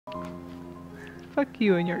Fuck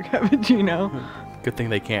you and your cappuccino. Good thing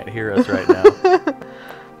they can't hear us right now.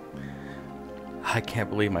 I can't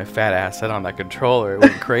believe my fat ass sat on that controller. It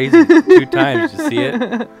went crazy 2 times. Did you see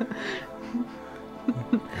it?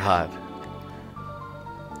 God.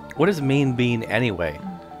 What does mean bean anyway?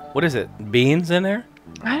 What is it? Beans in there?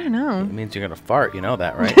 I don't know. It means you're going to fart. You know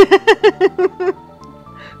that, right?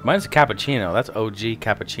 Mine's cappuccino. That's OG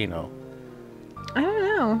cappuccino. I don't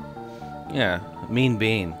know. Yeah. Mean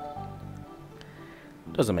bean.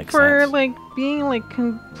 Doesn't make sense. For like being like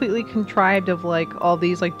completely contrived of like all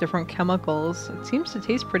these like different chemicals, it seems to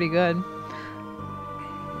taste pretty good.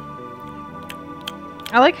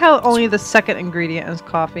 I like how only the second ingredient is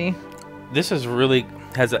coffee. This is really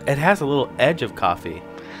it has a little edge of coffee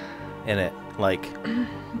in it, like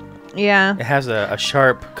yeah. It has a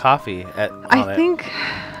sharp coffee I think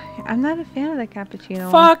I'm not a fan of the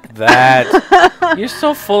cappuccino. Fuck that! You're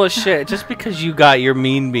so full of shit. Just because you got your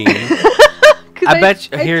mean bean. I bet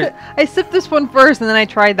here. I sipped this one first, and then I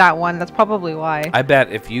tried that one. That's probably why. I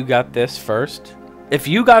bet if you got this first, if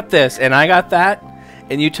you got this and I got that,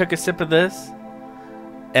 and you took a sip of this,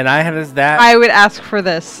 and I had that, I would ask for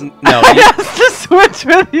this. No, I'd ask to switch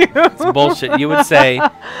with you. It's bullshit. You would say,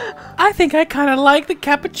 "I think I kind of like the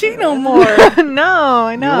cappuccino more." No,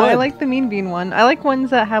 I know. I like the mean bean one. I like ones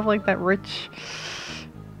that have like that rich,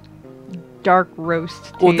 dark roast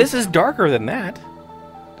taste. Well, this is darker than that.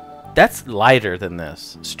 That's lighter than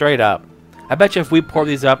this, straight up. I bet you if we pour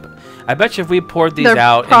these up, I bet you if we poured these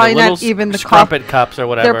out in the little crumpet cups or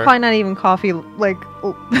whatever. They're probably not even coffee, like...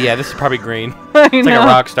 Yeah, this is probably green. It's like a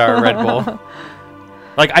Rockstar Red Bull.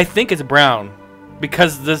 Like, I think it's brown,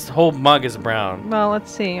 because this whole mug is brown. Well, let's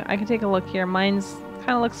see. I can take a look here. Mine's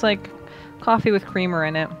kind of looks like coffee with creamer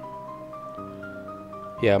in it.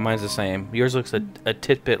 Yeah, mine's the same. Yours looks a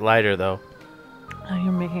tidbit lighter, though. Oh,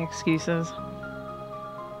 you're making excuses.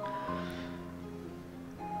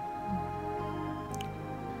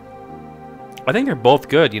 I think they're both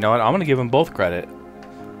good. You know what? I'm gonna give them both credit.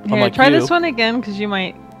 Here, try this one again, because you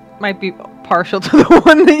might be partial to the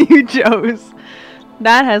one that you chose.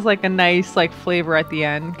 That has like a nice like flavor at the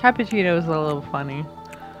end. Cappuccino is a little funny.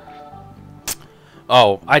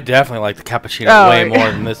 Oh, I definitely like the cappuccino way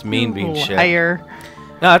more than this mean bean shit. Liar.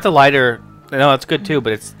 No, that's a lighter. No, it's good too,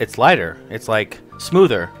 but it's lighter. It's like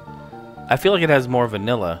smoother. I feel like it has more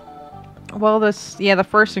vanilla. Well, the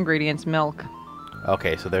first ingredient's milk.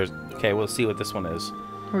 Okay, so okay, we'll see what this one is.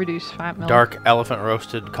 Reduced fat milk. Dark elephant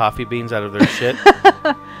roasted coffee beans out of their shit.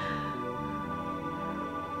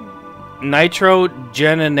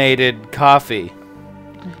 Nitrogenated coffee.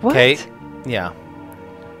 What? Okay, yeah.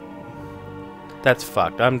 That's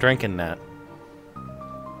fucked. I'm drinking that.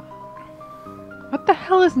 What the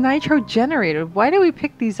hell is nitrogenated? Why do we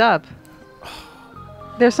pick these up?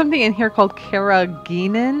 There's something in here called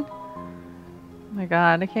carrageenan. Oh my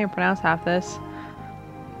god, I can't pronounce half this.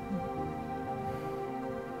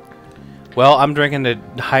 Well, I'm drinking the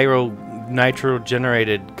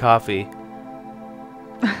nitrogenated coffee.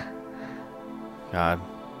 God.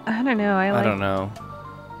 I don't know. I don't know.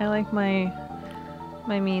 I like my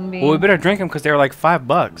mean bean. Well, we better drink them because they were like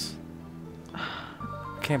 $5.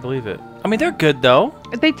 Can't believe it. I mean, they're good though.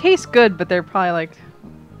 They taste good, but they're probably like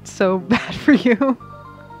so bad for you.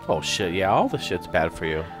 Oh shit! Yeah, all the shit's bad for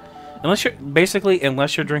you.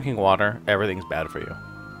 Unless you're drinking water, everything's bad for you.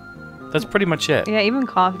 That's pretty much it. Yeah, even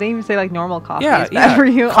coffee. They even say like normal coffee is bad for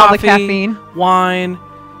you. Coffee, all the caffeine, wine,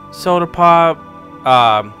 soda pop.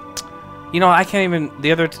 You know, I can't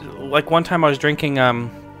even. Like one time I was drinking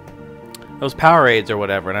those Powerades or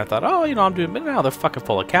whatever, and I thought, oh, you know, I'm doing. But now they're fucking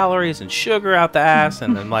full of calories and sugar out the ass,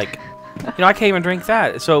 and then like, you know, I can't even drink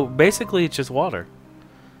that. So basically, it's just water.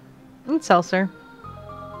 and seltzer.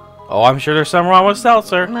 Oh, I'm sure there's something wrong with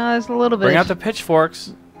seltzer. No, there's a little bit. Bring out the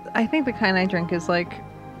pitchforks. I think the kind I drink is like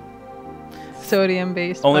sodium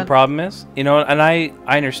based. Only problem is, you know, and I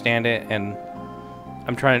understand it, and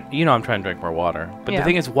I'm trying to drink more water. But the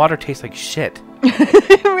thing is, water tastes like shit.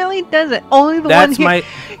 It really doesn't. Only the one here.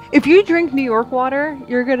 If you drink New York water,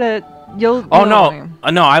 you'll. Oh no,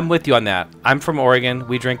 no, I'm with you on that. I'm from Oregon.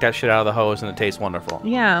 We drink that shit out of the hose, and it tastes wonderful.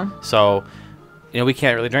 Yeah. So, you know, we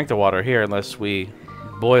can't really drink the water here unless we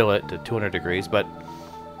boil it to 200 degrees. But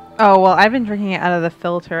oh well, I've been drinking it out of the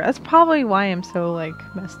filter. That's probably why I'm so like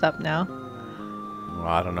messed up now. Well,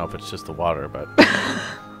 I don't know if it's just the water, but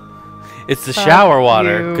it's the shower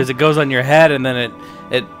water because it goes on your head and then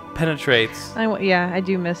it penetrates. Yeah, I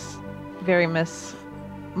do much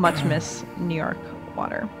miss New York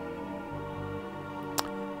water.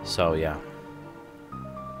 So yeah.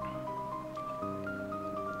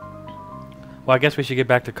 Well, I guess we should get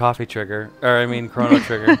back to Chrono Trigger.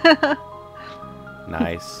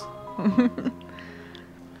 Nice.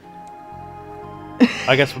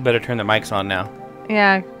 I guess we better turn the mics on now.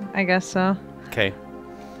 Yeah, I guess so. Okay.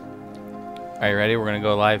 Are you ready? We're gonna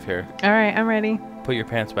go live here. All right, I'm ready. Put your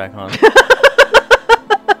pants back on.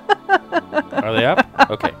 Are they up?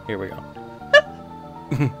 Okay, here we go.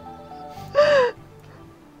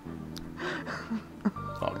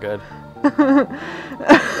 It's all good.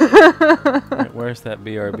 Wait, where's that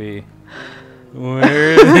BRB?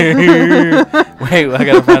 Where? Wait, I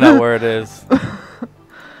gotta find out where it is.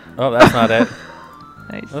 Oh, that's not it.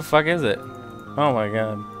 Nice. What the fuck is it? Oh my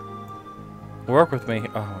god. Work with me.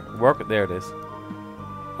 Oh, work with. There it is.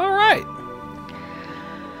 All right.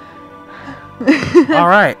 All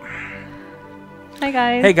right. Hi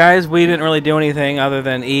guys. Hey guys, we didn't really do anything other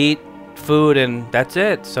than eat food, and that's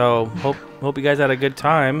it. So hope you guys had a good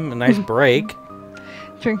time, a nice break.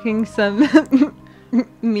 Drinking some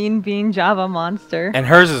Mean Bean Java Monster. And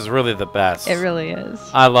hers is really the best. It really is.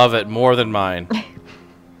 I love it more than mine.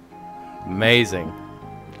 Amazing.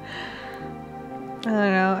 I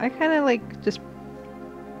don't know. I kind of like just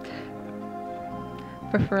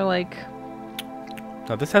prefer like.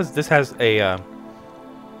 No, this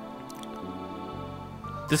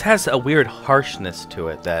has a weird harshness to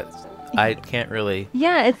it that I can't really.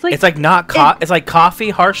 Yeah, it's like. It's like not it's like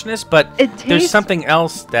coffee harshness, but there's something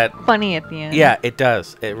else that. Funny at the end. Yeah, it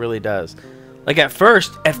does. It really does. Like at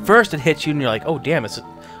first it hits you and you're like, oh damn, it's.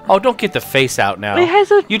 Oh, don't get the face out now. It has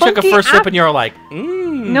a you took a first sip and you're like,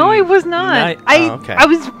 No, I was not. Okay. I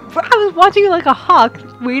was watching it like a hawk,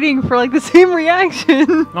 waiting for like the same reaction.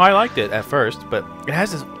 No, I liked it at first, but it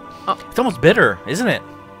has this. It's almost bitter, isn't it?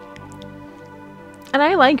 And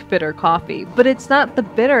I like bitter coffee, but it's not the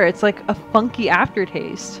bitter. It's like a funky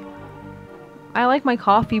aftertaste. I like my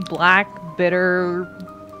coffee black, bitter,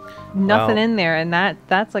 nothing in there, and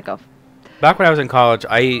that's like a. Back when I was in college,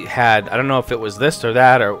 I don't know if it was this or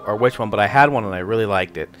that or which one, but I had one and I really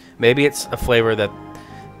liked it. Maybe it's a flavor that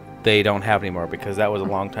they don't have anymore because that was a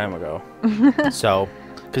long time ago. So,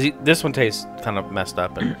 because this one tastes kind of messed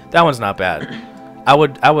up and that one's not bad. I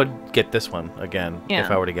would get this one again if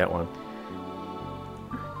I were to get one.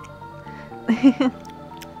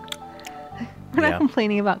 We're not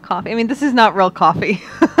complaining about coffee. I mean, this is not real coffee,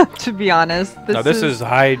 to be honest. This is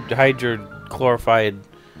hydrochlorified.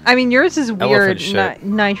 I mean, yours is weird,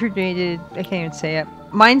 nitrogenated. I can't even say it.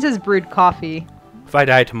 Mine says brewed coffee. If I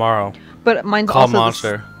die tomorrow, but mine's call also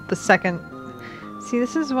Monster. The second. See,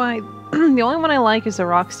 this is why the only one I like is the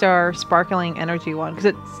Rockstar Sparkling Energy one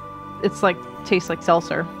because it's like tastes like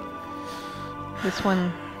seltzer. This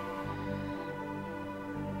one,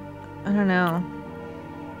 I don't know.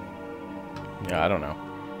 Yeah, I don't know.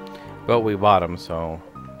 But we bought them, so.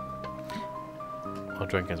 I'll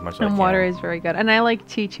drink as much as I can. And water is very good. And I like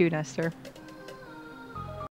tea too, Nestor.